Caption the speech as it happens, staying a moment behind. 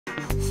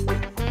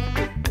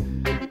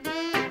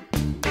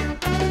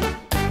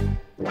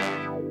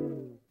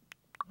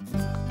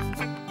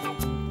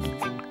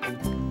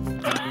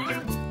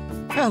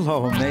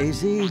Hello,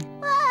 Maisy.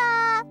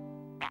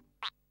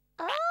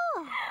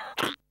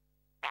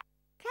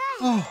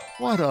 Oh,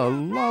 what a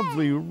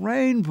lovely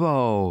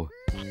rainbow.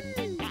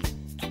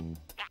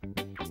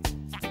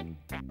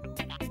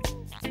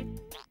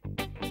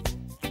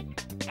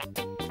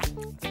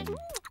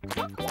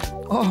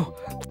 Oh,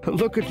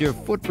 look at your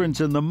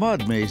footprints in the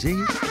mud, Maisy.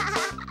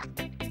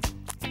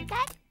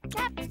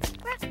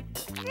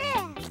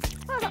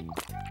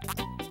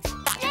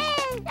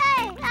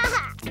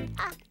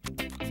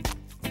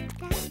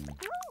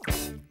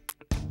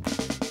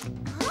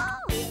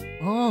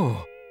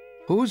 Oh,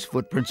 whose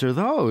footprints are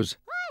those?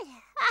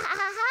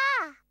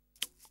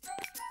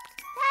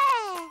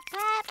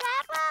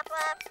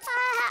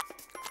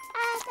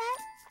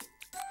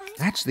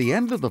 That's the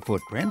end of the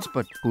footprints,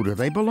 but who do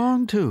they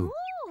belong to?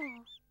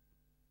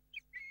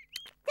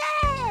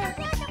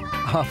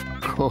 Of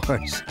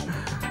course,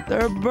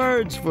 they're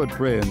birds'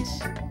 footprints.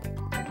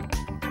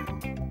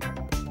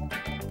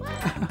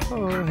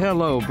 Oh,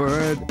 hello,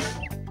 bird.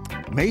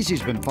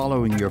 Maisy's been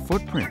following your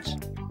footprints.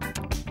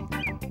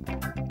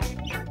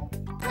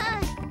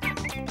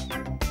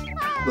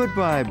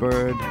 Goodbye,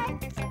 bird.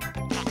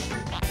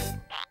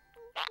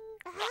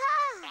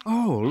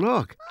 Oh,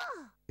 look.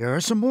 Here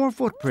are some more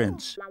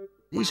footprints.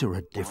 These are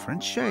a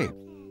different shape.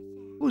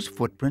 Whose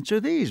footprints are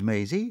these,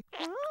 Maisy?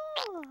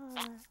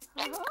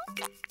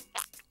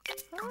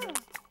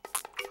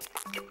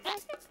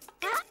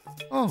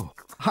 Oh,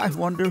 I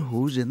wonder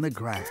who's in the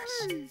grass.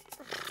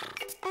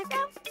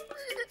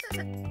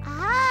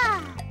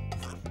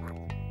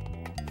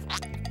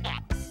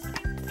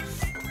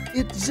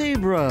 It's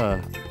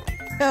Zebra.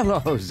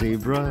 Hello,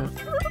 Zebra.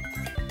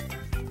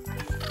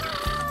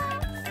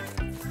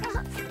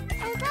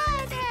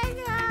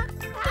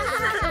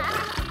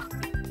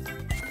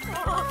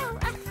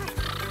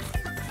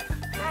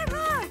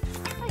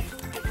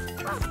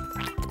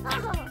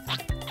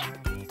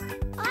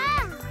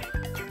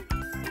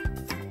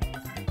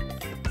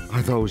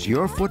 Are those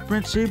your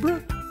footprints,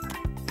 Zebra?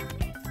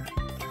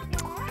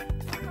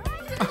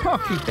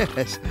 Oh,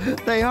 yes,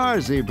 they are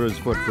Zebra's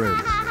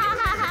footprints.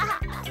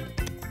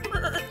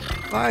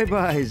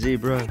 Bye-bye,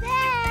 Zebra.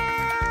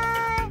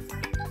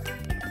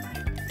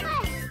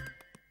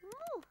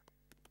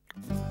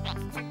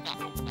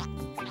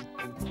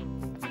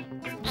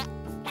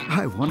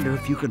 I wonder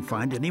if you can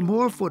find any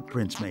more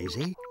footprints,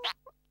 Maisy.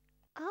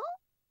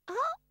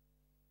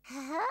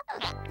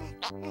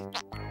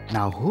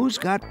 Now, who's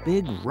got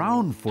big,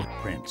 round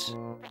footprints?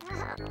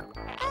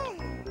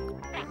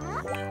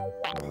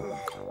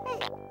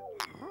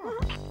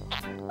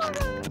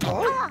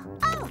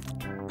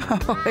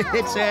 Oh,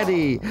 it's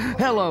Eddie.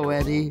 Hello,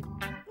 Eddie.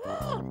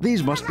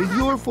 These must be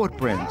your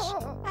footprints.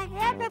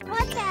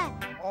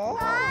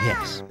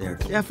 Yes, they're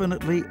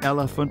definitely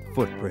elephant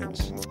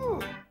footprints.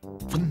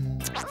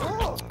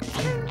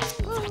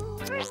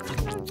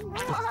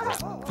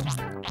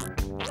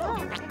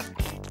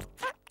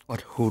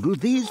 But who do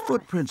these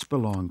footprints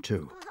belong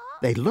to?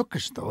 They look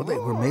as though they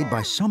were made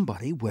by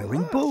somebody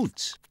wearing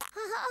boots.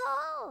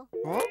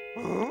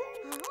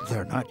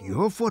 They're not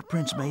your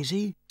footprints,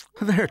 Maisy.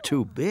 They're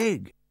too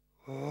big.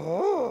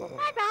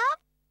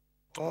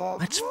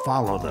 Let's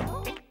follow them.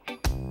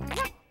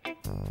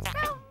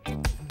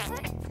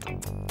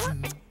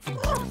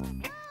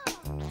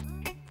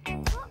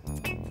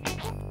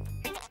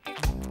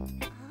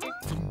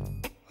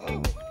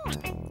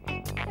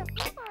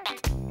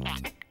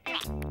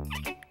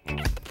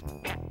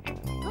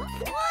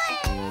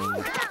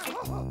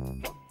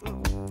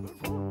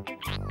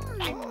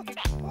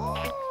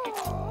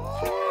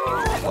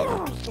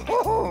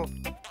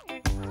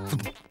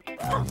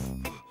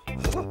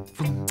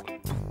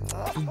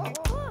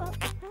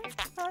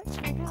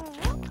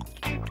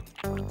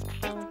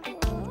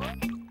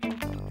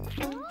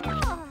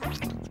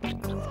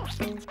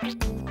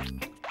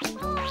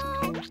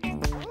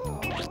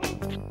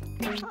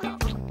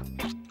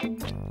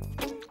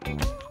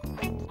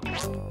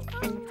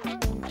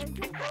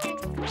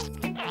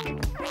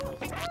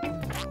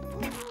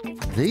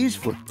 These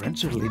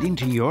footprints are leading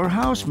to your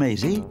house,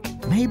 Maisy.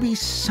 Maybe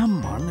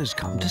someone has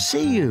come to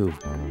see you.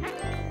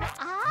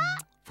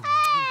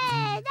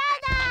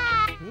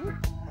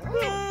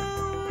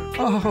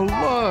 Oh,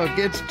 look,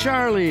 it's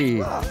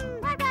Charley.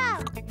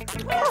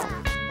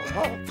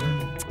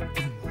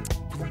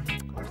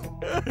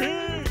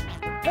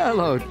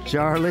 Hello,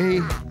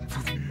 Charley.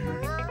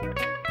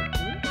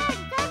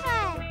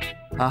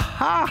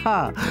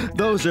 Aha!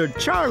 Those are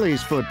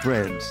Charley's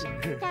footprints.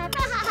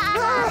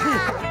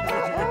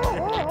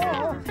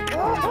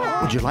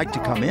 Would you like to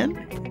come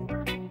in?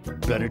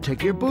 Better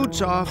take your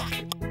boots off.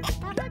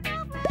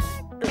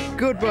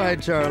 Goodbye,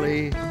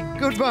 Charley.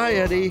 Goodbye,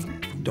 Eddie.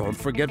 Don't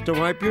forget to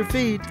wipe your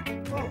feet.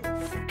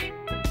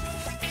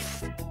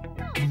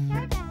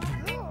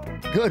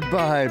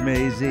 Goodbye,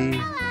 Maisy.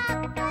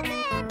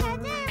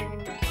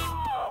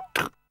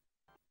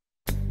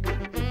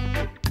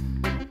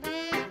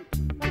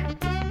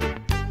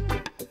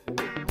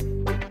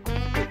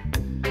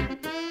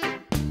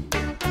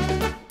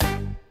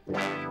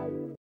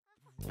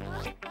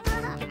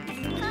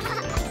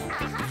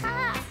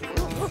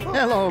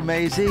 Hello,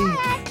 Maisy.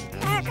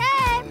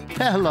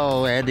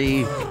 Hello,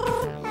 Eddie.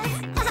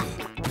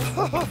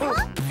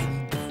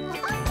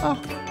 Oh,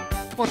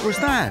 what was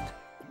that?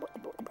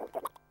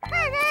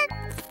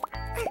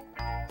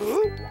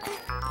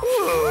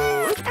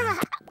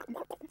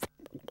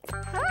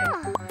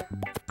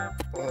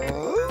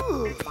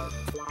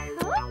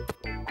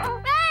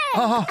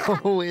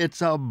 Oh,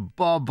 it's a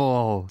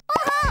bubble.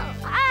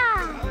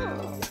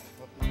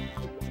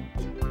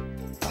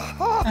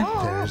 And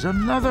there's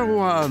another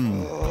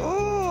one.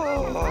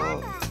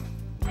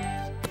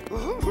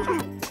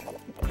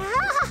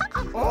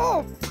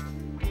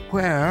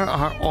 Where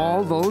are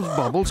all those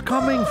bubbles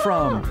coming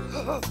from?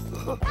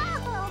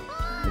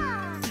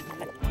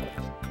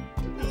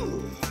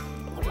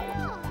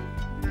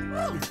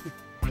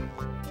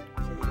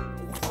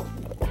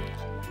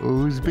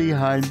 Who's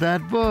behind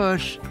that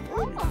bush?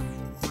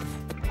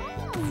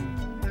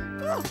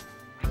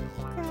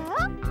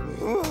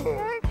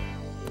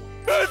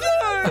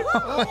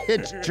 Oh,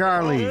 it's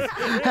Charley.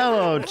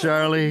 Hello,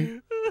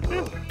 Charley.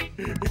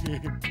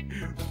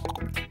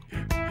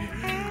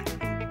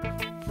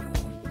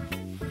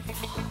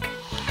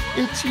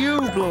 It's you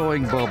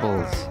blowing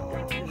bubbles.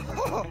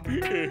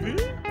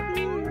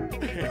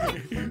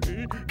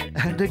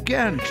 And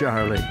again,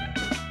 Charley.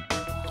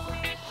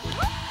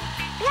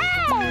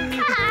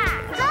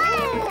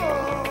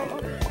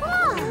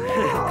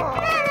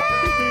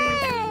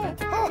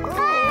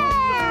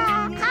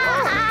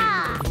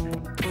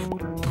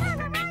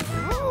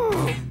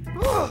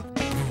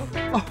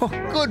 Oh,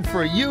 good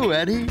for you,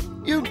 Eddie.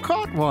 You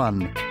caught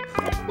one.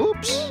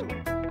 Oops.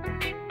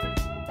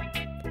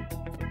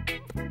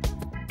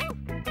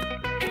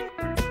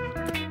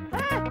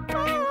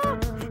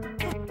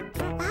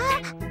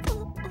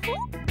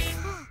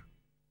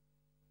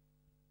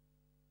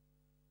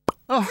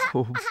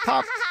 Oh,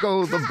 pop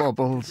go the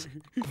bubbles.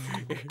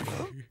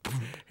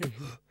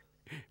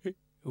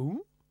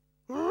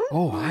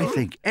 Oh, I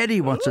think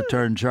Eddie wants a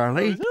turn,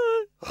 Charley.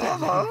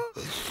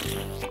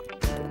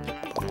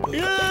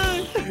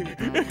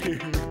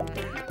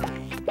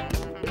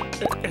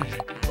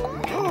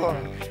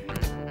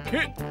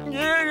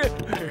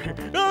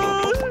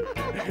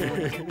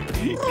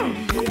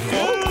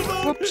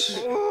 Whoops.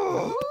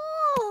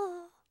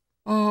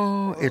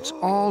 Oh, it's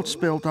all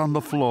spilt on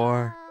the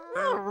floor.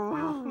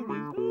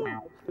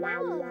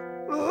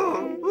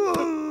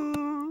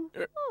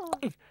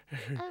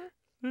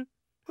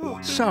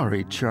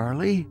 Sorry,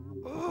 Charley.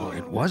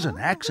 It was an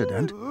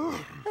accident.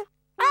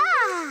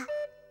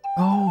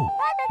 Oh,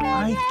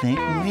 I think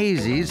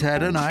Maisy's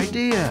had an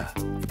idea.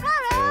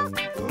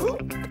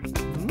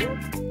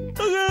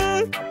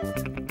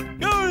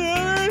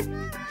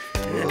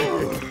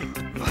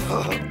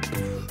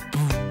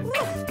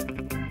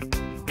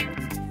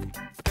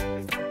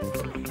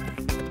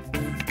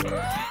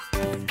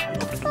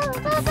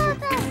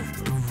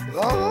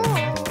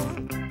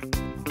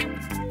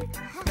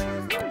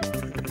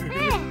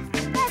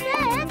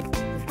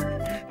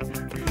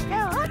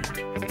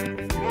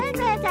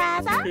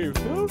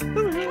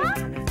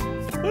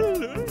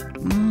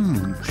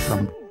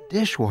 Some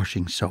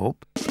dishwashing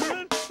soap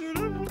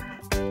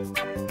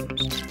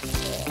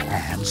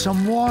and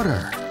some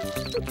water.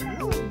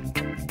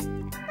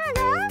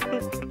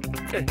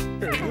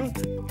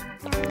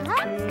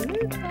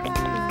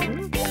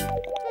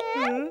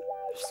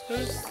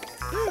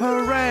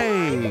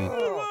 Hooray!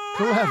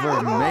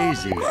 Clever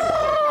Maisy.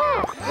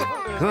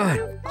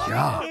 Good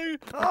job.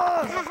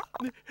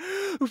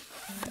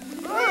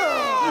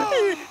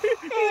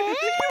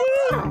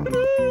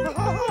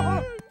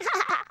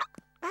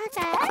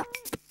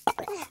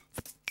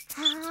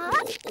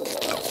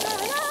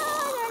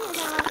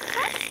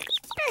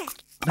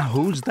 Now,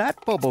 who's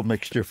that bubble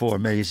mixture for,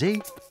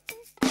 Maisy?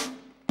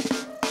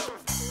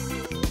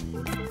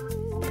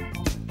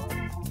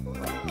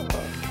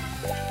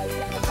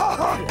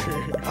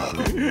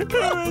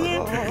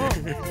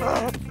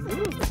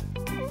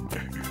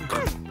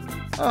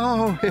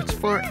 Oh, it's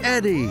for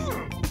Eddie.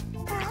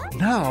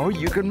 Now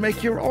you can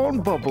make your own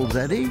bubbles,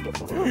 Eddie.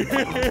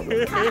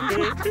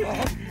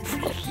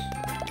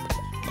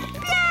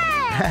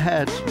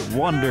 That's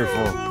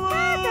wonderful.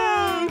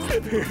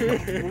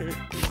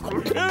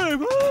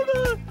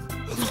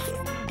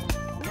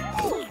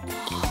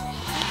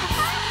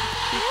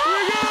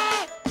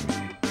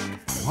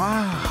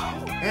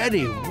 Wow,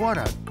 Eddie, what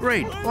a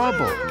great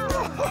bubble.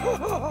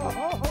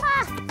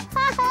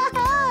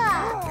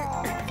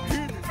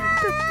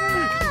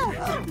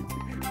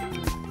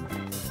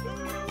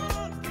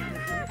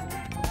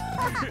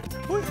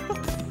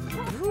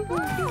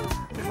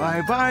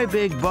 Bye-bye,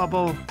 Big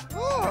Bubble.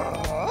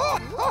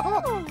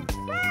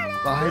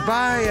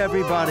 Bye-bye,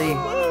 everybody.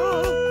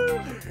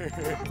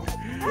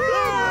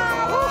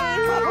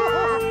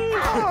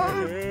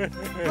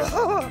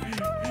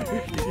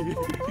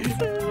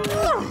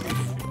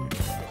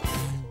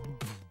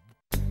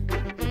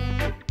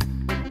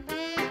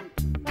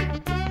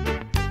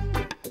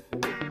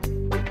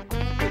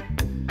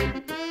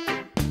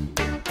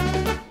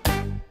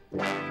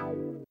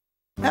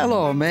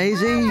 Hello,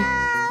 Maisy.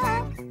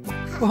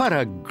 What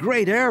a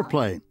great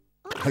airplane.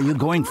 Are you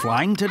going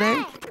flying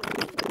today?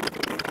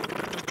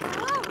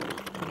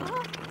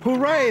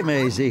 Hooray,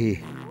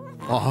 Maisy!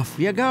 Off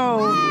you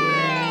go!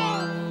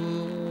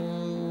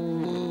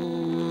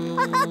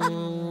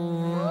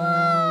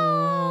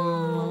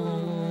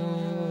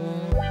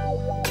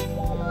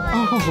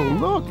 Oh,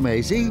 look,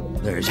 Maisy.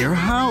 There's your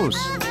house.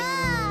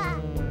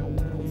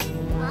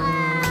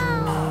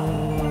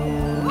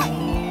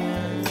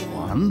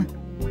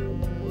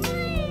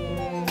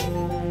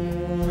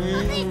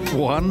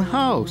 One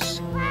house.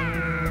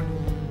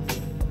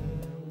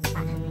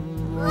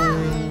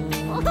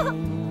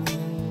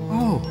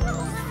 Oh,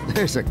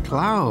 there's a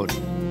cloud.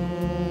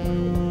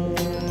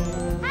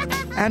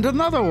 And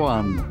another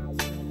one.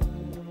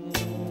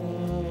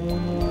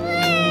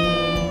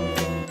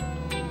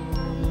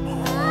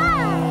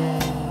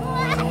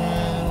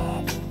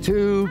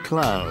 Two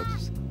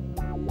clouds.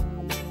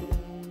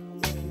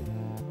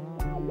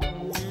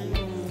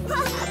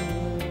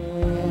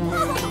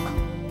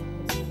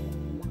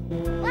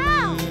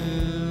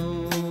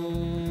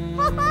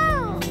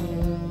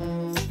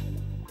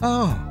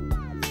 Oh,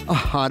 a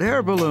hot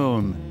air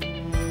balloon.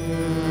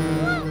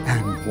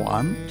 And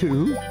 1,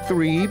 2,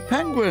 3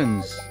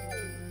 penguins.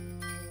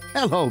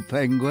 Hello,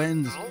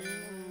 penguins.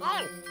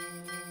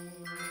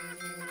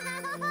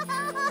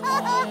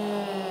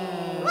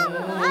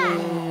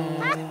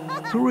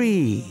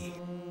 Three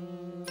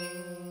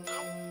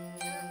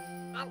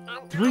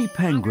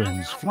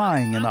penguins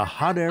flying in a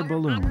hot air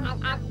balloon.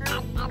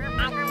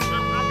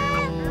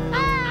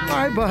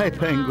 Bye-bye,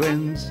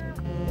 penguins.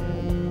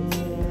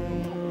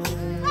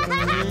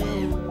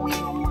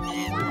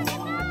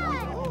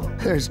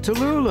 There's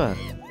Tallulah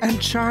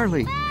and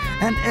Charley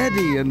and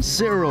Eddie and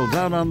Cyril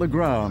down on the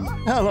ground.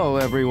 Hello,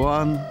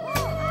 everyone.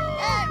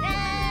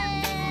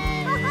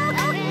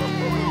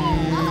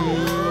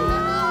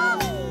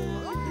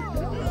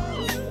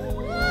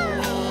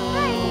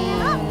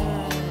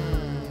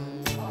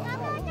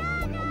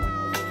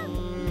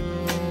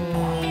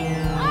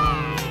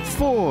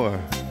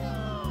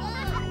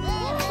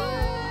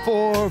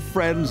 Four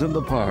friends in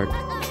the park.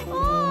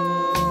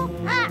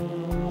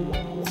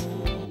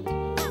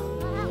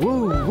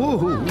 Woo, woo,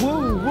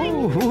 woo,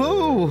 woo,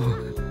 woo.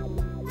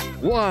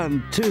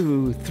 1,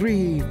 2,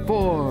 3,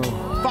 4,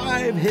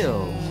 5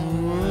 hills.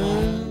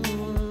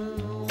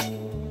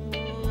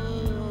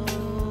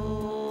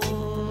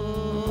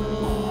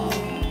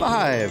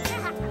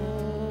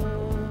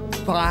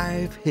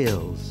 Five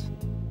hills.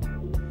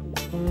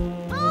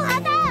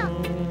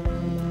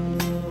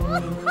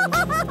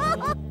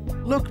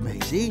 Look,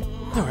 Maisy,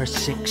 there are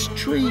 6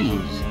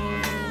 trees.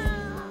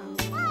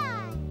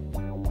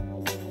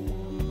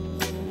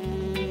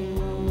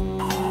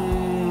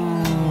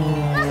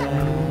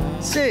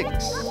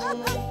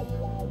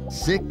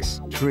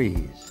 Six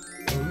trees.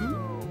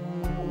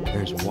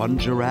 There's 1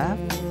 giraffe,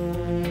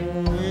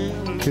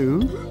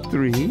 2,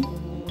 3,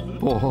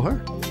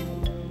 4,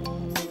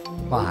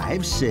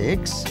 5,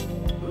 6,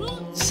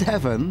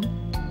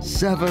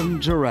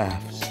 7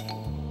 giraffes.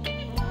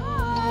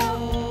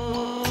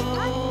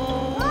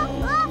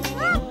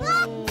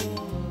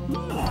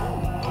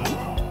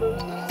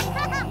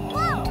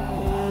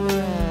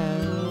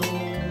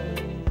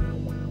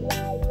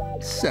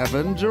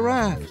 Seven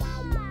giraffes.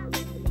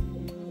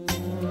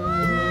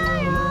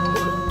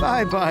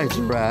 Bye-bye,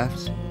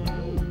 giraffes.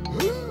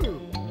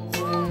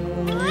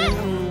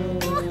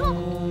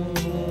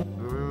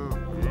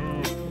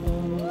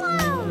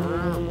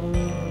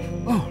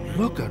 Oh,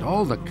 look at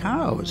all the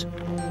cows.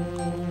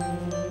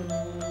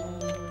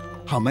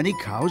 How many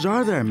cows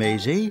are there,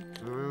 Maisy?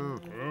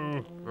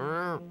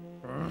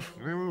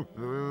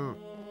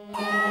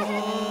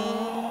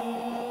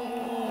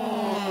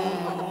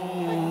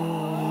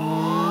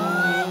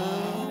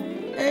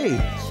 8.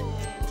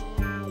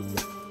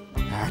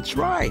 That's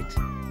right.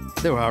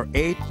 There are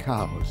 8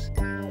 cows.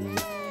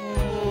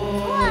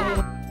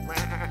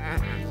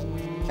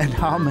 And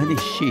how many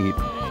sheep?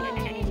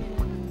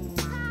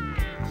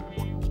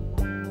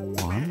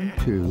 1,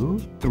 2,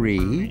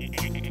 3,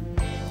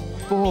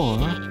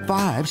 4,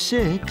 5,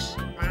 6,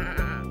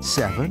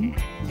 7,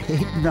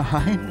 8,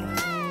 9.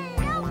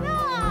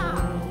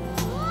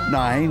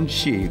 9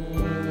 sheep.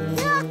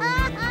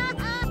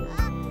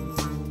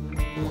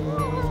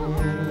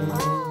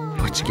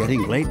 It's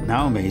getting late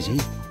now,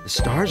 Maisy. The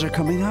stars are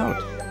coming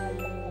out.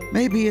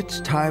 Maybe it's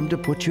time to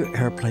put your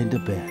airplane to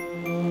bed.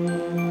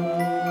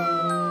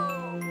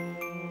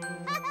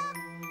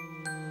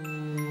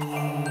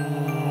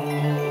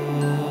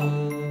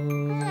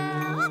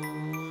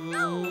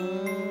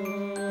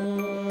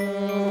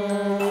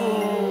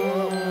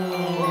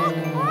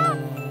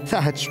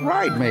 That's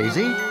right,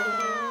 Maisy.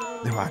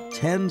 There are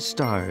 10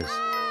 stars.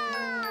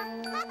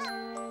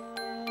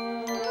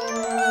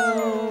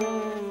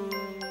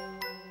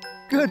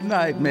 Good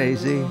night,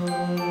 Maisy.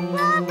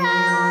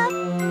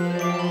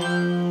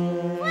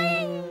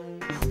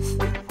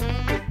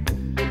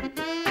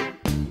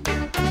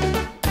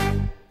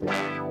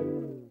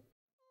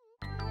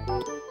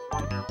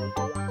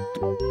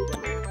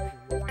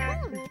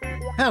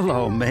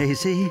 Hello,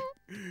 Maisy.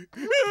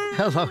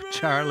 Hello,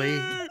 Charley.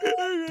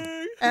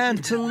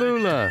 and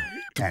Tallulah,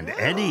 and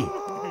Eddie.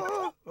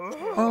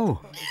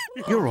 Oh,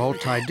 you're all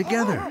tied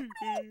together.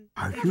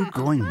 Are you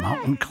going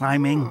mountain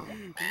climbing?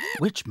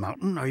 Which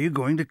mountain are you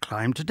going to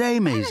climb today,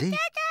 Maisy?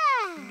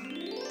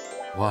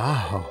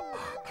 Wow,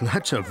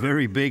 that's a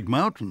very big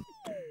mountain.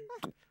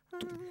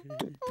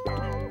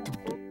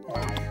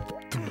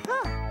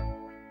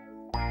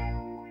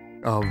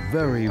 A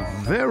very,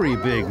 very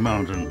big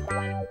mountain.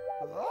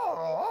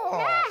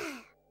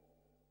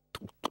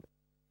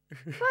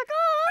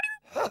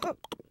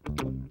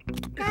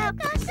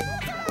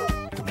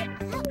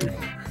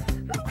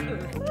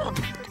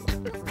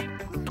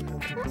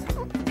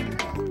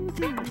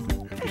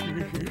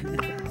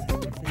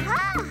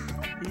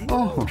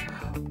 Oh,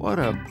 what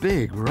a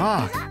big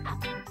rock.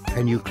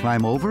 Can you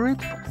climb over it?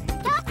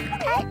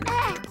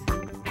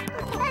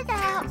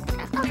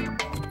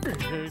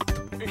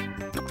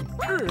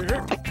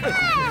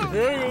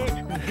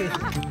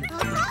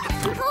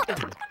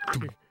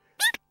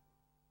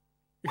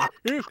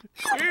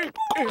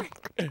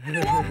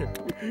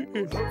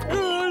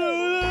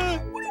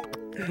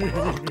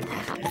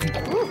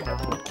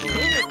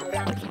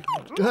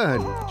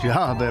 Good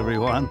job,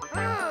 everyone.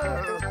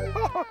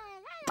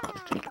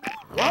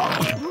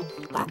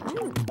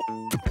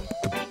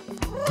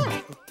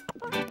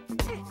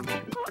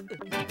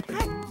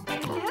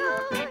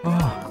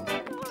 Oh,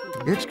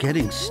 it's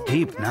getting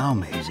steep now,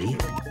 Maisy.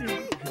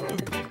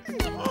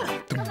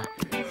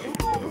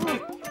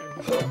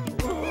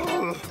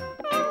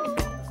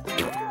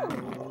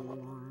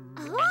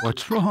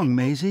 What's wrong,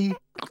 Maisy?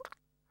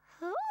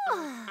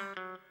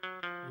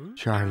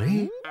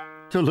 Charley?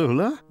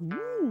 Tallulah?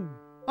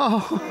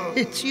 Oh,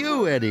 it's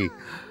you, Eddie.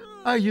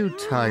 Are you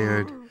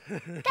tired?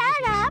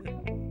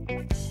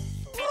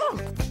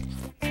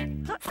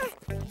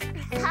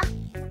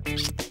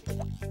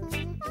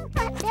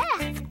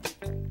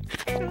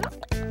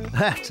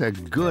 That's a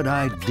good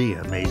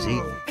idea,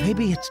 Maisy.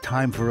 Maybe it's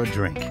time for a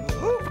drink.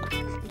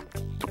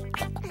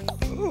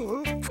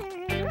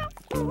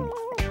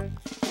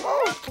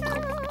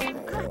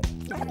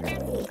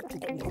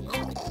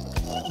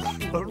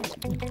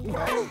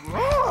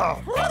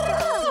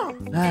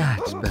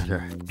 That's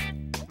better.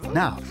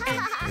 Now,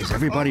 is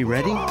everybody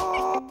ready?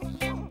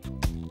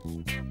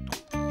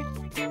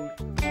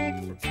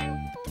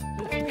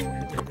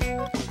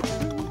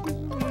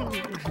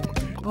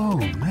 Oh,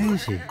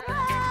 Maisy,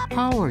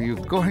 how are you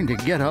going to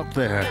get up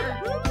there?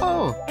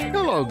 Oh,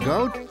 hello,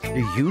 goat. Do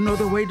you know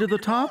the way to the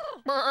top?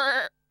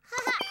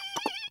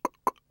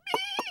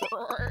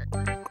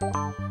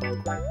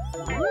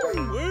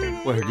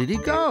 Where did he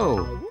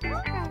go?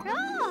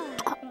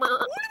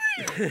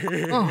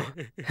 Oh,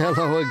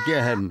 hello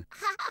again.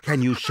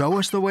 Can you show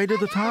us the way to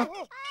the top?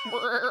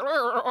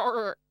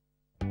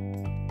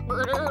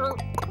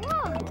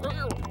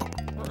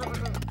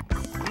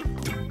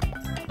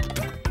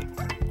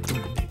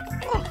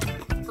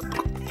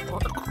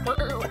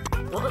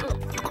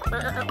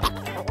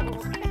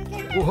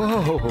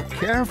 Whoa,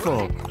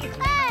 careful.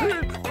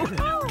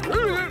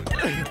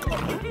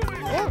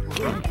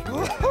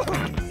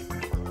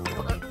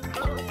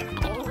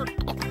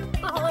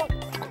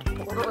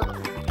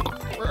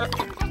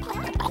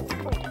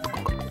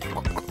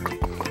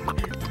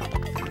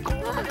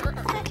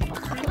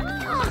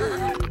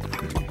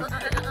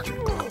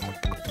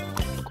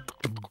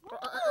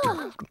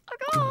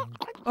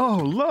 Oh,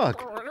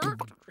 look.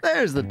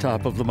 There's the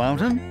top of the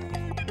mountain.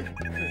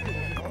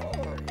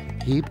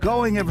 Keep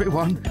going,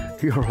 everyone.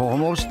 You're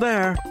almost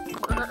there.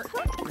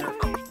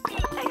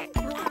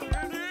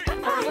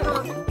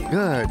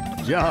 Good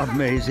job,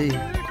 Maisy.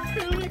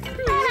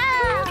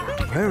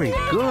 Very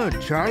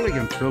good, Charley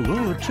and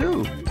Tallulah,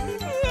 too.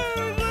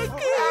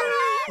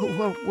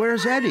 Well,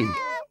 where's Eddie?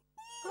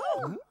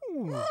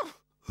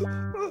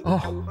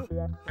 Oh,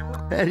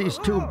 Eddie's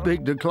too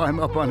big to climb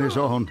up on his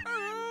own.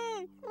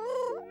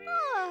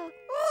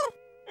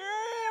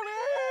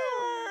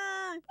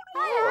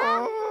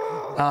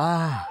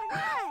 Ah,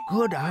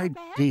 good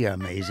idea,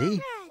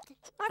 Maisy.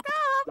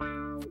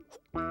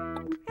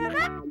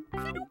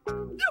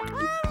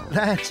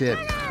 That's it.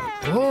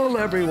 Pull,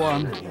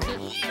 everyone.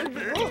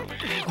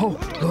 Oh,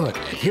 good.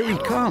 Here he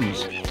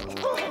comes.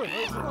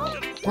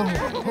 Pull,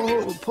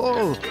 pull,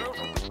 pull.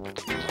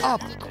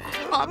 Up,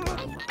 up,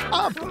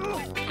 up.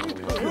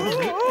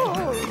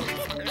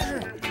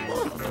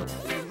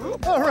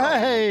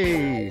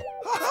 Hooray!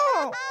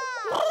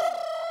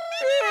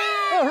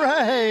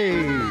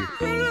 Hooray!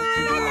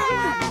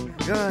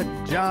 Good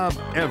job,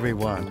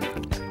 everyone.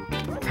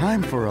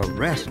 Time for a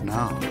rest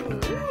now.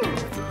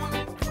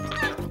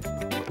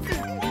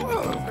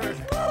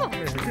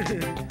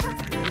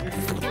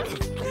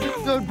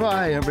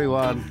 Goodbye,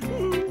 everyone.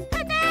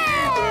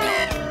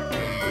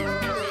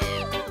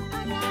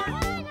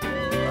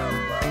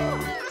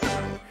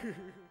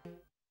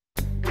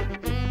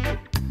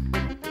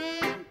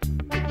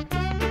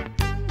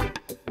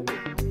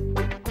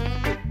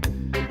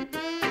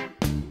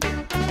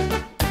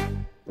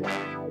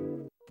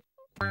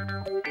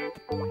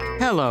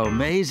 Hello,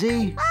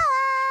 Maisy.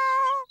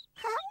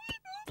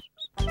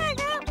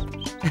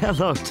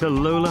 Hello,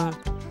 Tallulah.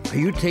 Are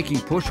you taking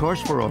Push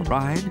Horse for a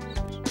ride?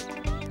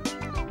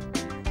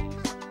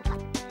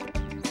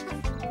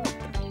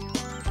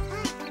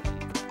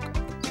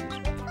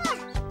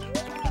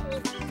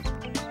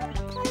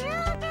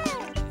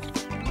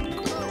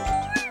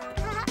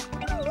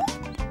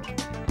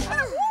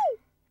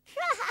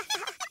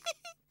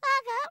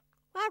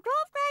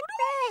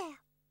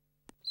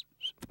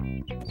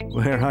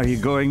 Where are you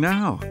going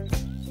now?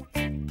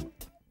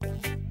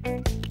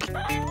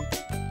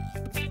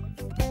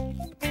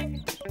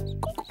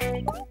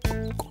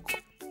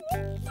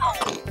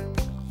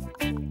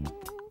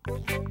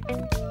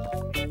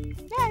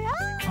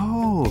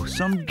 Oh,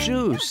 some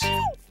juice.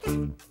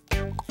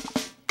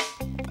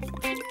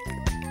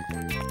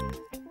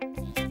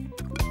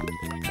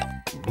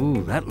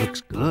 Ooh, that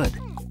looks good.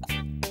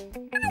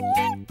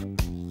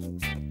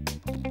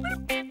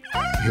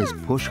 Is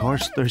Push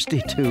Horse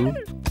thirsty too?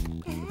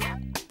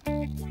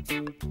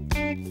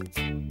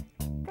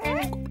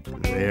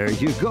 There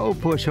you go,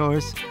 Push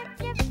Horse.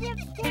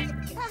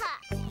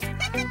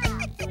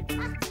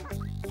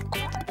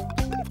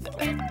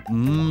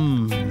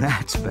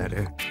 That's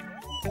better.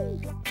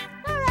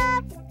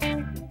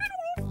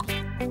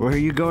 Where are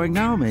you going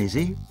now,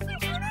 Maisy?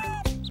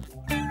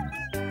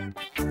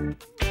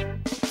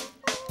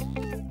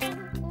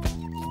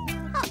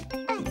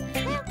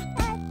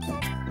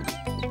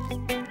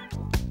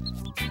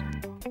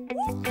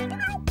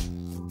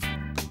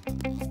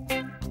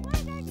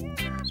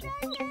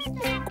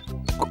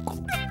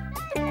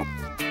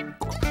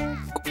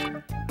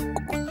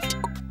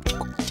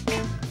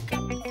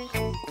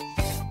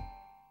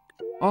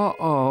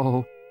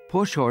 Uh-oh,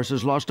 Push Horse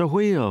has lost a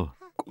wheel.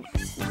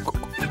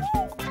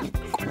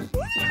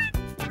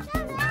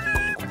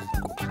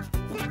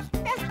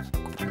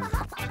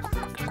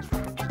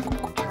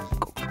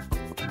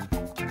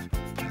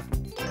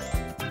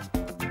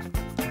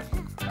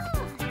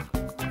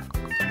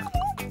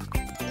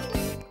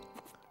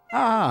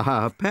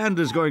 Ah,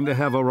 Panda's going to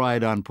have a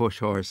ride on Push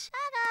Horse.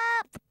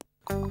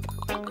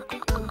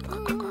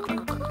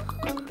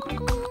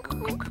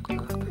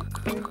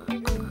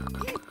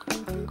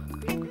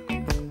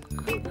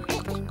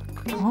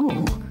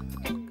 Oh,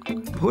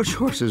 Push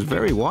Horse is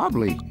very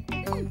wobbly.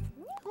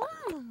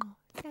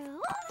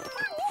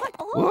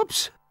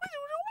 Whoops.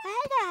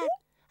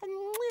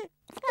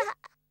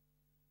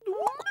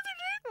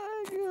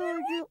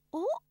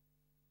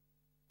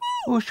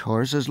 Push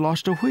Horse has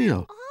lost a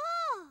wheel.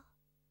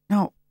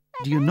 Now,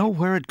 do you know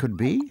where it could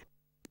be?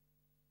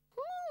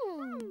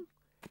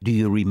 Do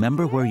you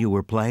remember where you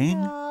were playing?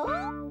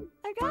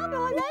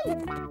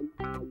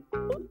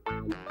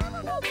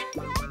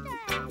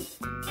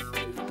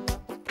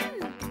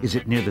 Is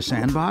it near the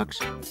sandbox?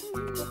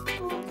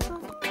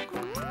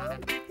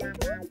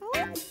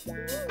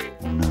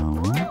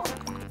 No.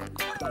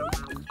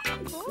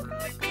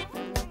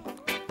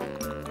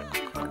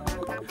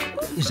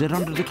 Is it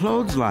under the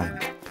clothesline?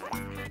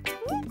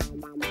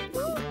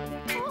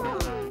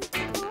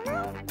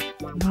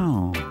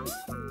 No.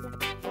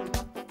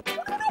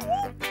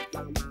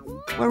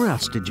 Where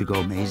else did you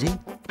go, Maisy?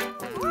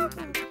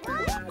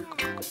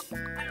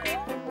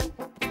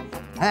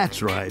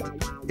 That's right,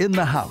 in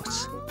the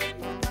house.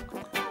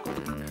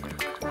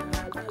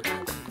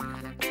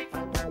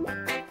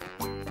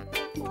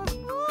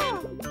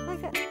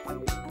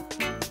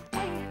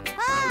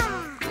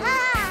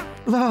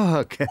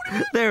 Look,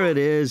 there it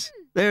is.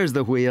 There's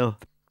the wheel.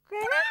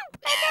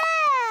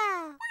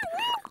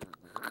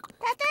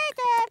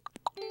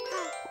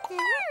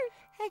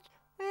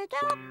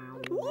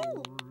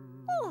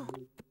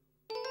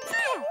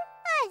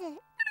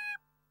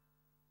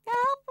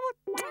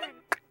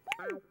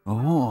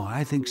 Oh,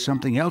 I think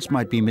something else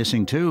might be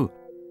missing too.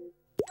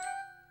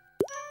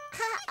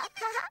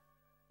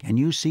 Can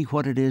you see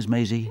what it is,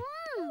 Maisy?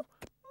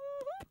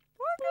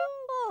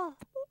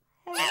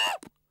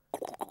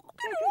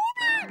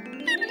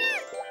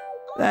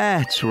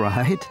 That's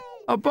right,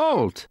 a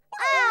bolt.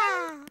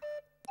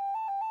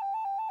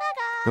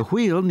 The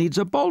wheel needs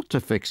a bolt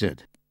to fix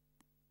it.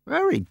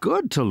 Very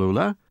good,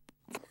 Tallulah.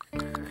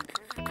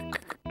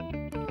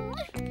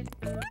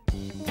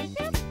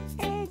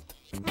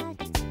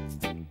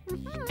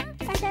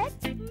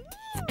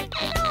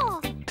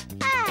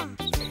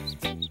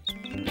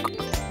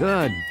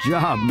 Good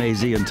job,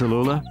 Maisy and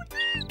Tallulah.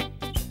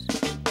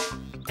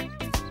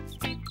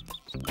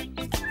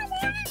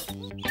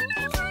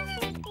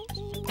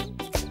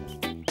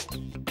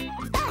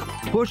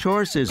 Push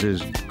Horse is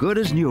as good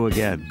as new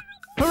again.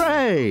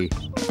 Hooray!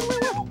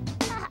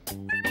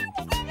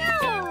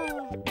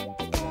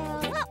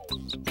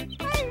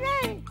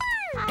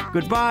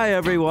 Goodbye,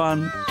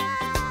 everyone.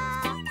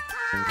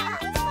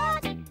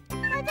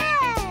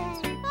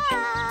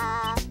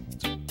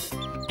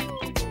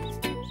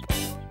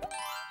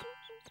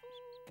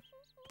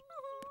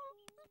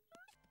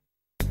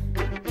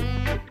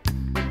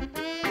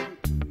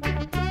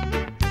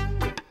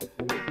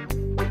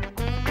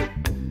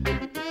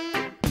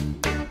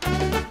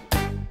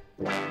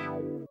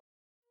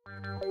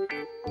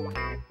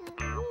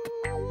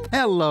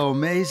 Hello,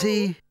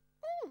 Maisy.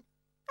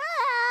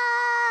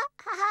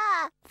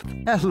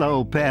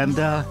 Hello,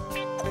 Panda.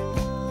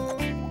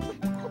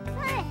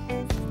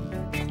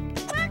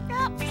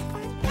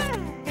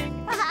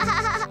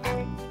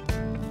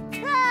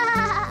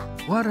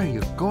 What are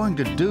you going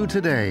to do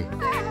today?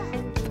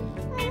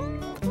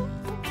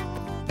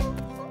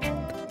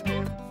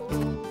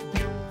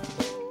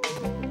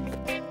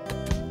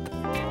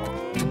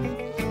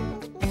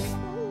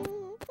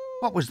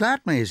 What was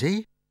that,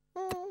 Maisy?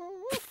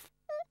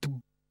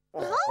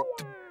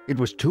 It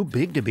was too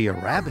big to be a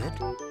rabbit.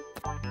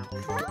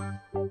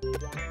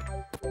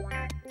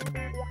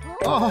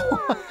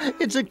 Oh,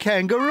 it's a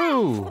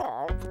kangaroo.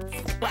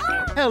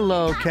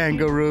 Hello,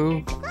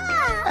 kangaroo.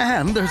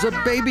 And there's a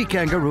baby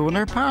kangaroo in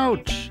her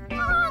pouch.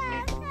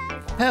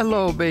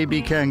 Hello,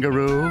 baby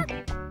kangaroo.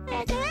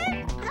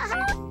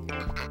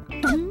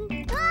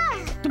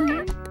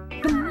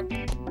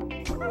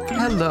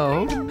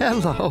 Hello,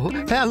 hello,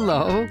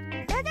 hello.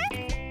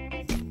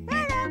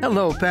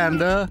 Hello,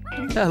 Panda.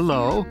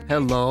 Hello,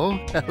 hello,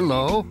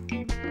 hello.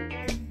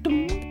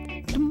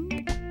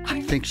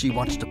 I think she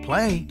wants to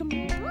play.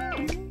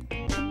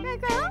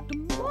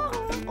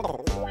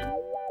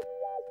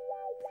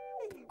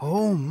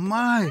 Oh,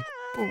 my.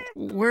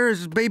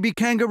 Where's baby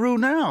kangaroo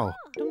now?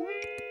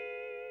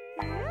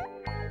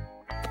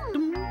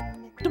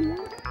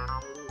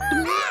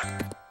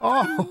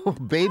 Oh,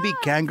 baby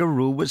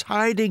kangaroo was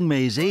hiding,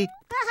 Maisy.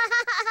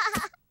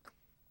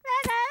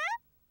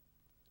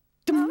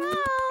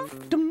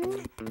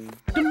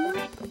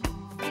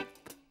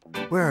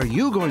 Where are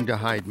you going to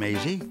hide,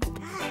 Maisy?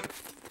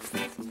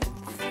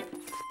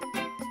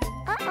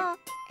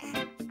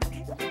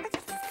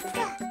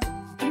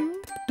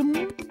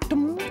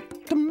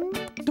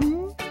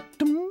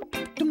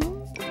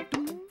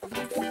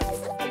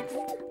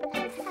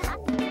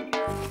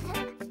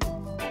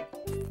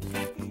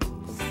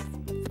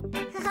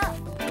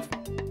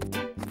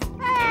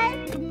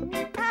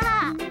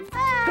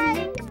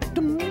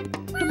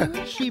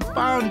 She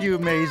found you,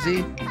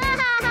 Maisy.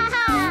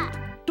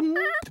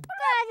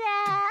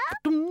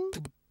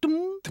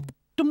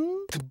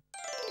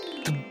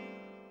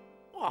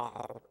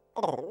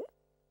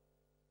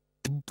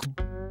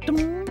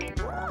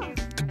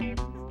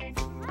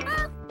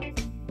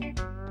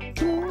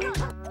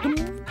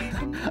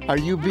 Are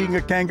you being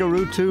a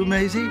kangaroo too,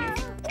 Maisy?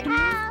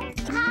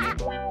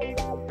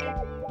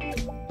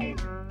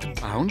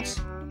 Bounce,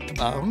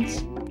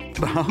 bounce,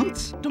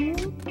 bounce.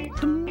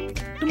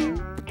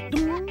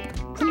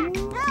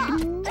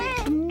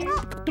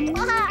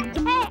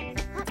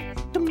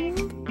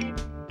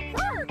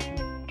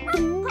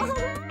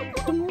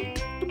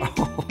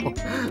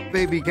 Oh,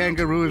 baby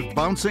kangaroo is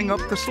bouncing up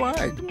the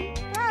slide.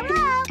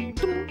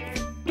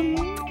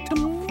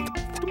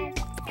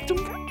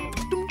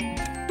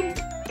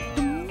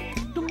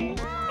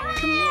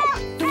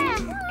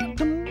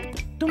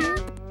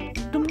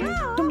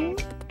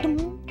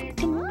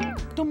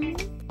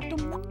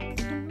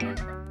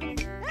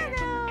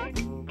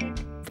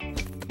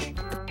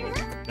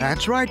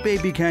 That's right,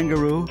 baby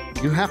kangaroo.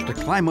 You have to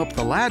climb up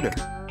the ladder.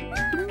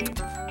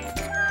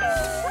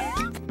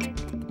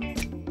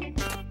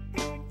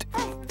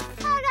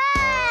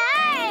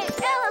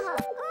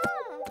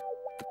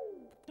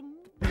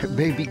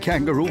 Baby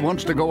kangaroo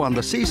wants to go on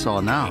the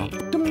seesaw now.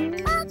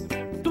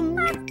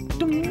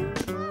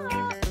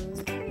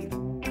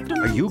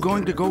 Are you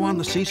going to go on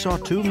the seesaw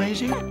too,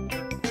 Maisy?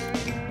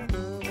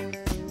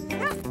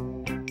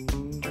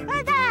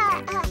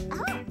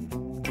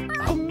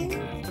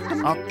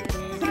 Up,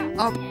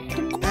 up,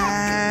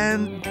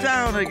 and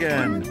down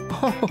again.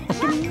 Oh,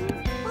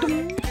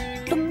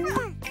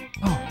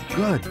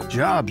 good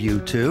job, you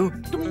two.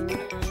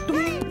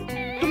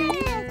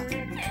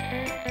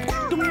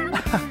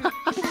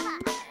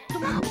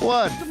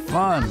 What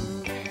fun!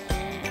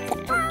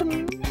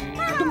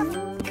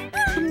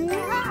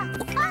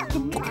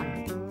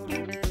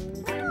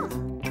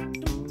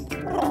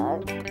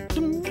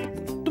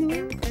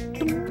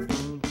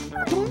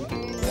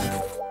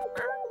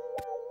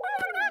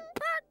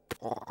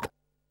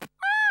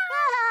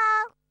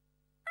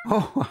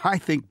 Oh, I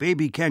think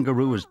baby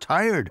kangaroo is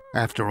tired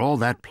after all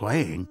that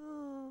playing.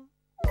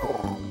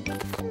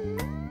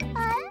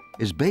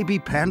 Is baby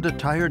panda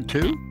tired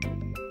too?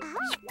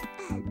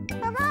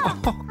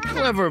 Oh,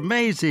 clever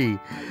Maisy!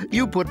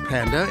 You put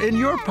Panda in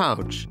your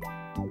pouch.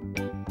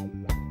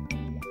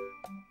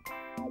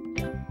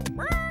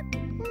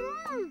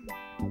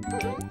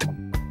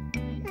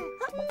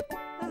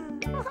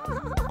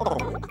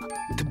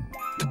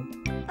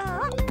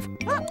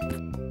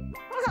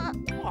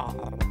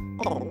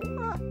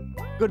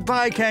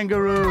 Goodbye,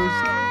 kangaroos.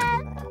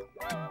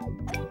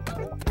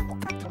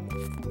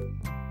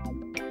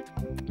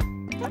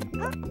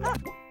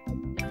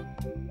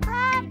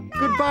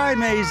 Goodbye,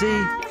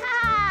 Maisy.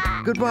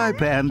 Goodbye,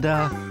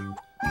 Panda.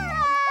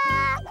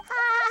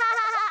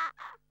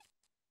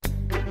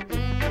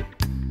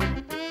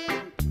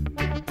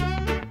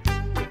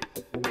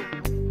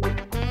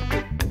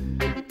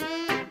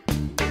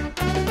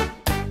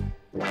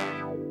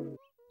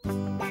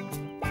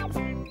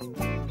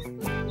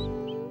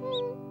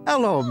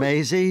 Hello,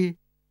 Maisy.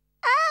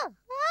 Oh,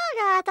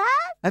 look at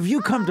that. Have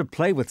you come to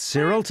play with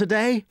Cyril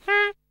today?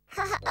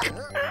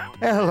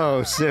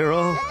 Hello,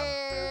 Cyril.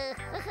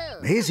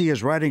 Maisy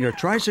is riding her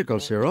tricycle,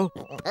 Cyril.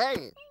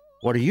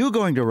 What are you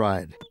going to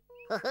ride?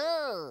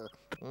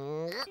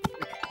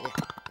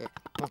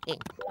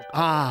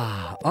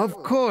 Ah, of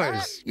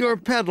course, your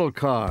pedal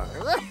car.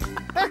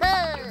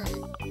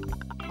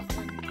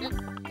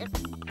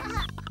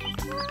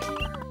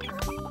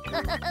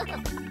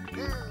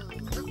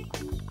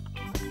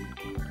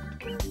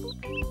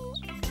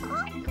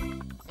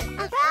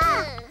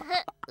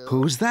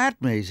 Who's that,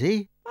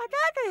 Maisy?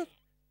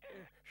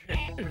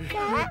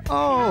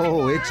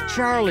 Oh, it's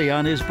Charley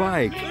on his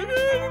bike.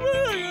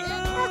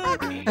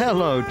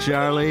 Hello,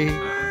 Charley.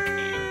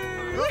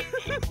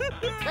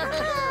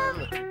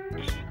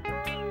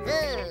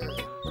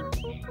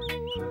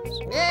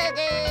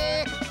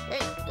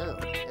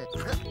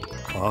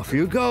 Off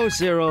you go,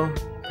 Cyril.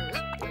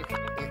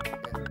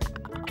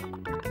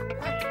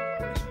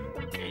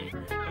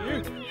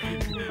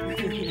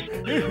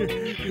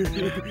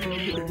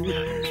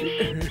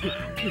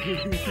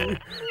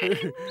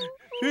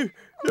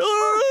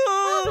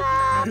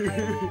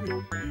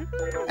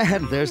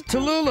 And there's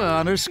Tallulah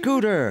on her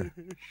scooter.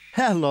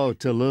 Hello,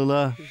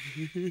 Tallulah.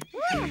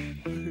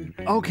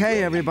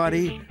 Okay,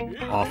 everybody,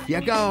 off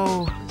you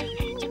go.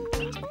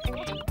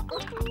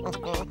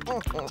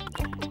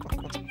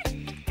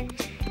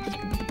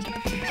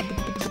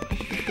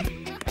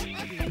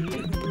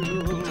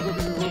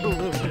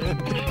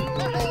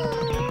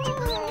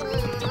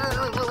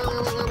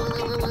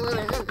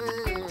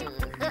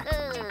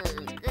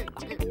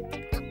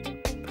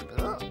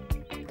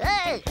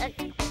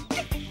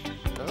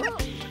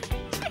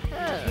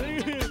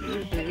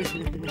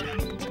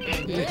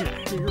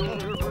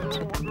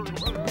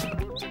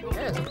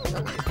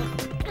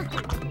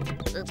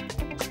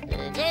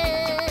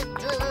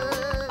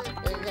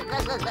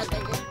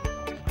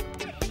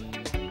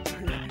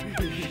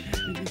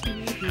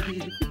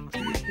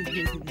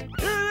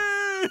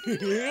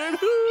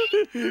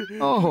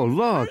 Oh,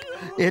 look,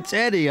 it's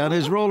Eddie on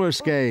his roller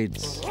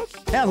skates.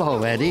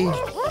 Hello, Eddie.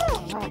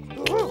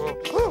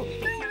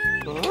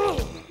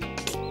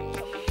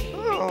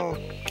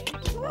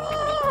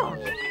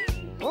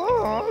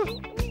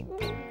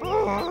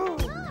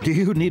 Do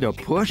you need a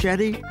push,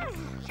 Eddie?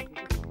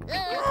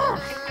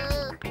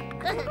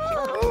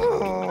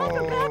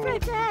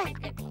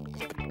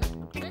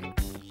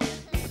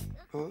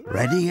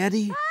 Ready,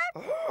 Eddie?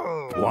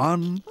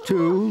 1,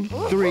 2,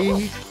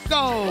 3,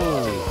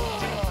 go!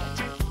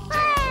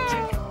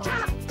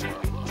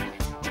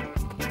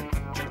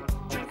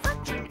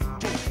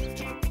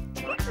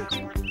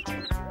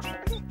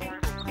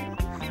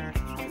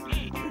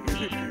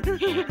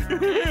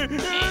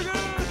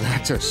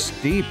 That's a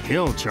steep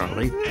hill,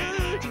 Charley.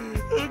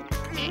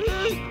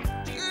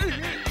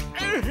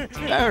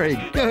 Very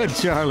good,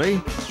 Charley.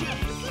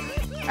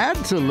 And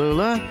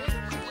Tallulah.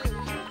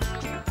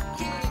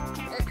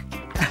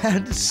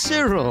 And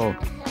Cyril.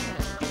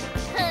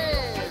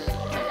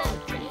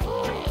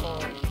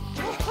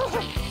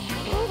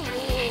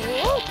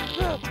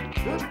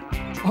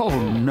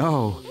 Oh,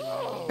 no.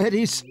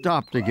 Eddie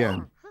stopped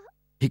again.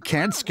 He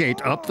can't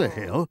skate up the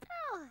hill.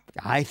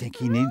 I think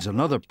he needs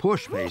another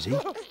push, Maisy.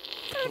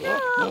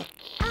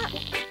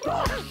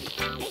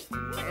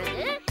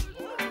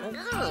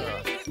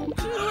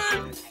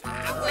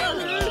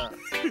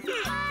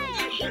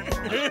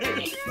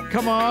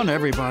 Come on,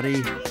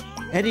 everybody.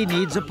 Eddie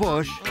needs a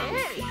push.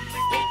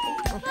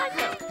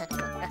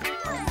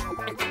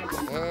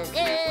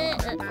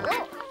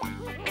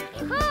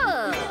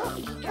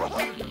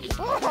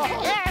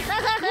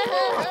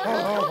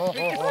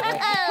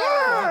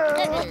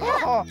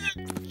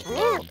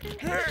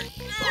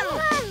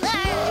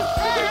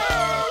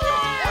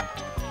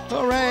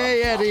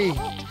 Hooray, Eddie!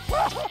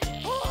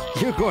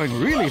 You're going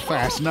really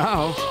fast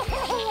now.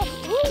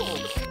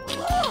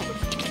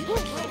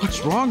 What's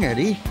wrong,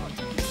 Eddie?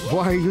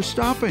 Why are you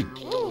stopping?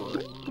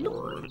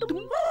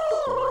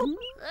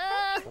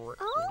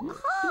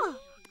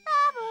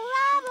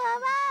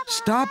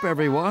 Stop,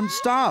 everyone,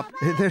 stop!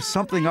 There's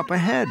something up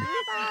ahead.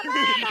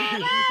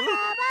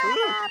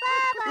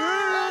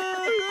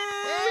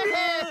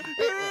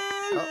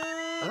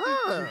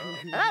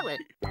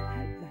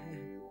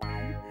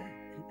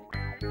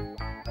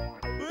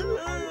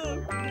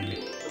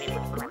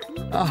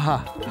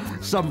 Aha!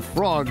 Some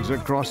frogs are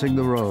crossing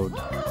the road.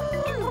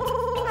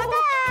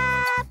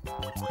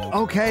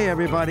 Okay,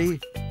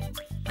 everybody.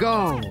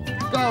 Go!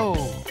 Go!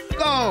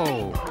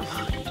 Go!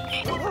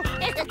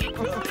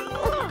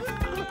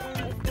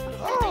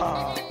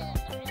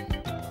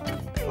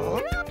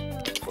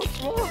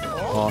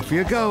 Off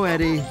you go,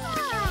 Eddie.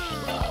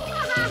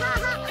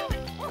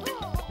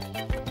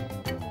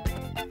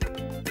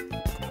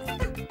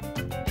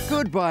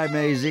 Goodbye,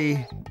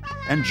 Maisy.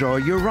 Enjoy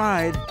your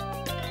ride.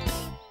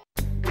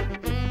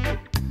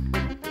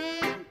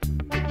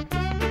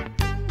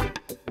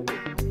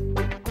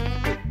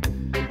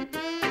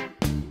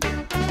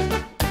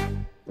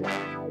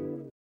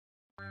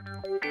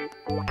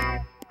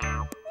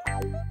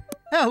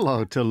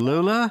 Hello,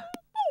 Tallulah.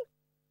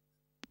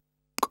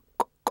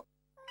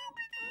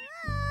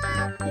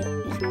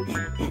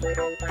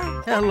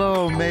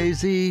 Hello,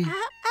 Maisy.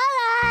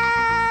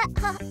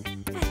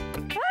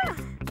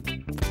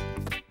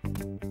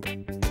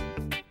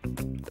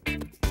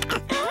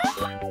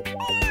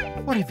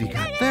 What have you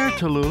got there,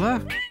 Tallulah?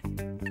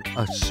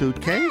 A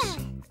suitcase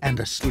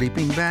and a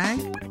sleeping bag?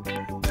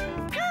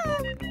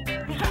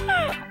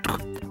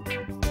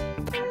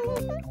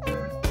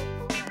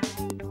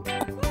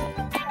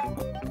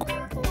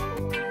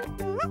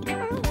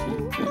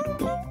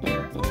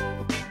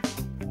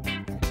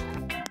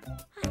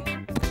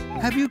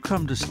 Have you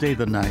come to stay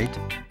the night?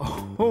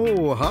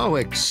 Oh, how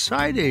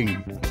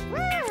exciting!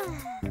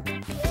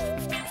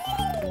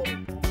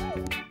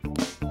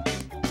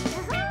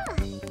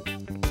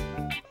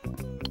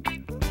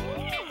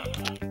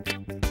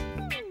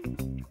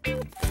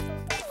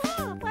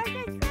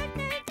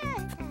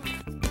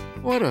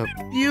 What a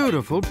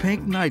beautiful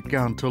pink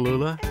nightgown,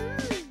 Tallulah.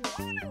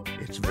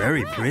 It's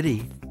very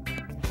pretty.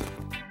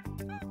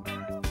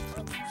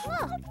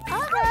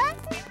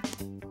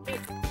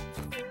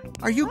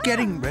 Are you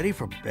getting ready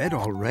for bed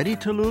already,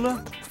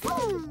 Tallulah?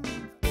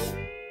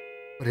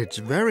 But it's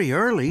very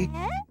early.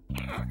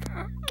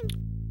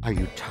 Are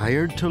you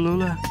tired,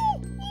 Tallulah?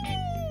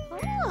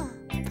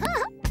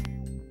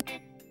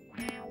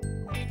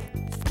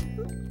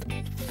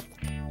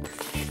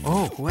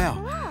 Oh, well,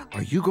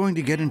 are you going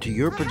to get into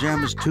your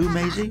pajamas too,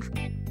 Maisy?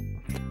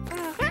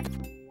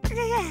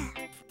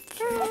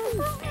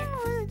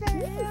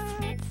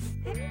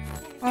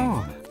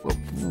 Oh, well,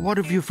 what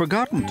have you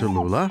forgotten,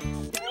 Tallulah?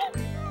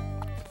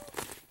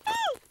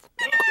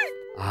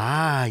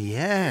 Ah,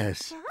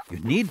 yes. You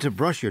need to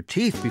brush your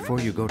teeth before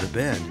you go to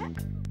bed.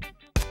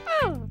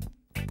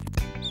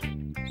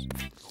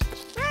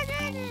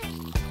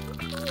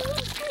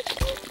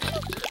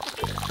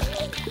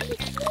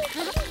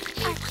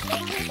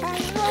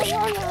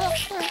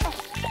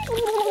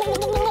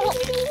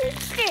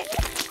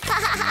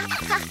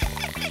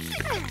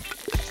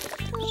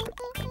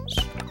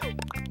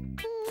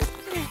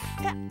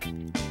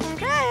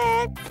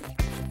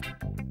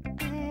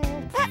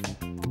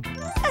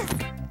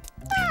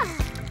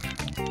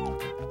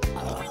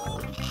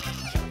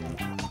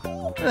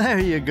 There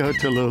you go,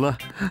 Tallulah.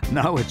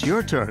 Now it's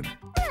your turn.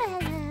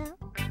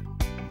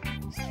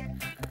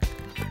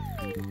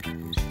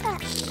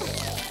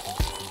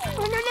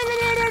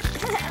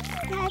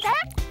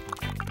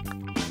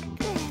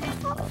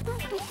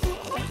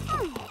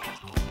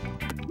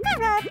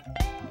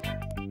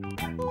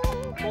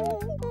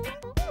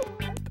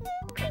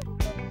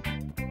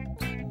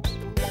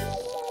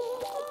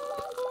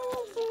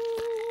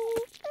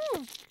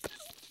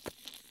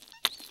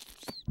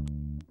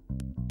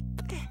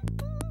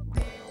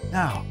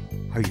 Now,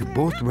 are you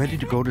both ready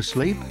to go to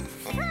sleep?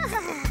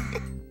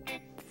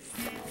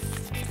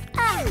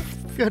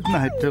 Good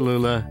night,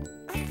 Tallulah.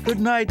 Good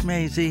night,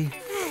 Maisy.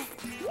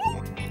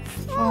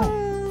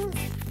 Oh.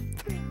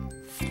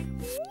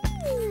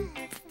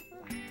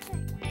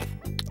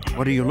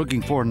 What are you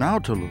looking for now,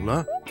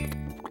 Tallulah?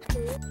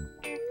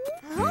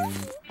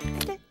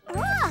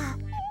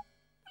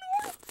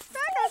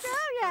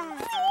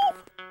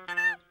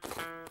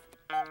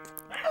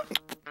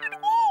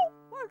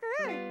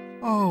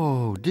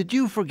 Oh, did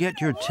you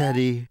forget your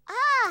teddy?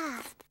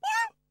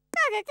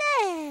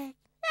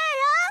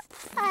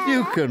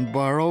 You can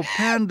borrow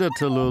Panda,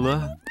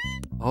 Tallulah.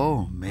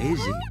 Oh,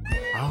 Maisy,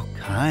 how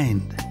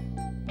kind.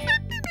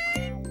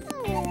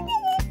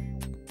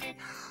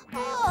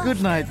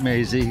 Good night,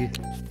 Maisy.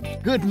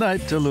 Good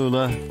night,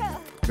 Tallulah.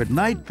 Good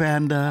night,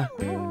 Panda.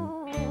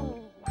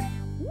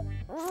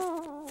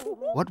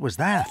 What was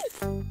that?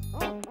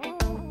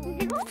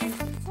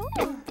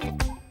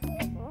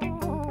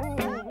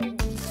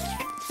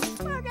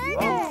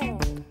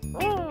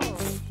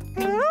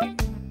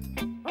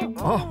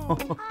 Oh,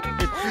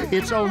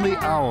 it's only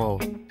Owl.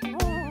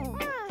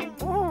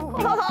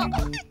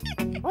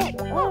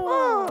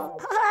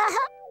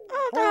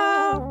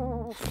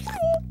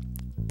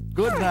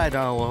 Good night,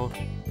 Owl.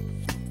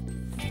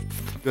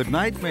 Good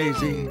night,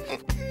 Maisy.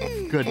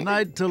 Good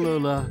night,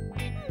 Tallulah.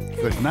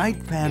 Good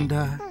night,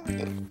 Panda.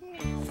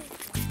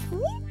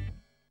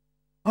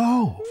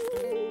 Oh,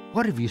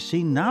 what have you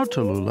seen now,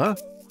 Tallulah?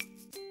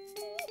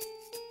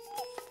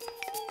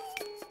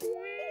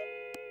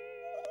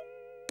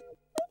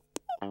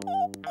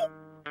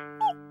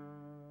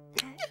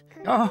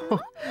 Oh,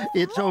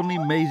 it's only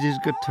Maisy's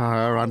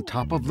guitar on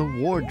top of the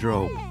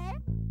wardrobe.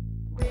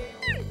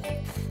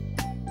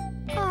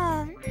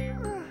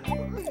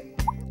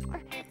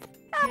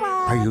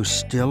 Are you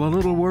still a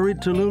little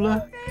worried,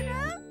 Tallulah?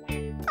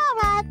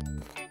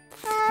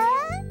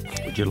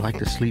 Would you like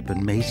to sleep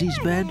in Maisy's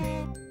bed?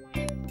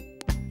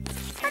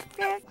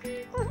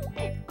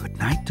 Good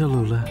night,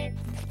 Tallulah.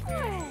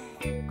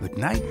 Good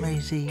night,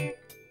 Maisy.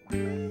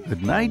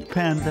 Good night,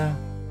 Panda.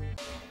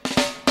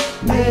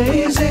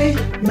 Maisy,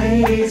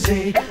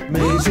 Maisy,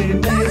 Maisy,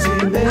 Maisy,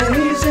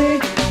 Maisy.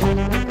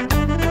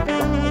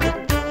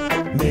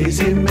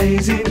 Maisy,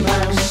 Maisy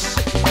Mouse.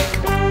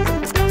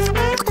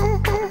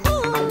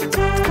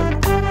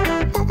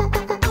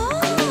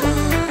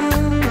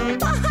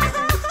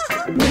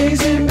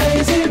 Maisy,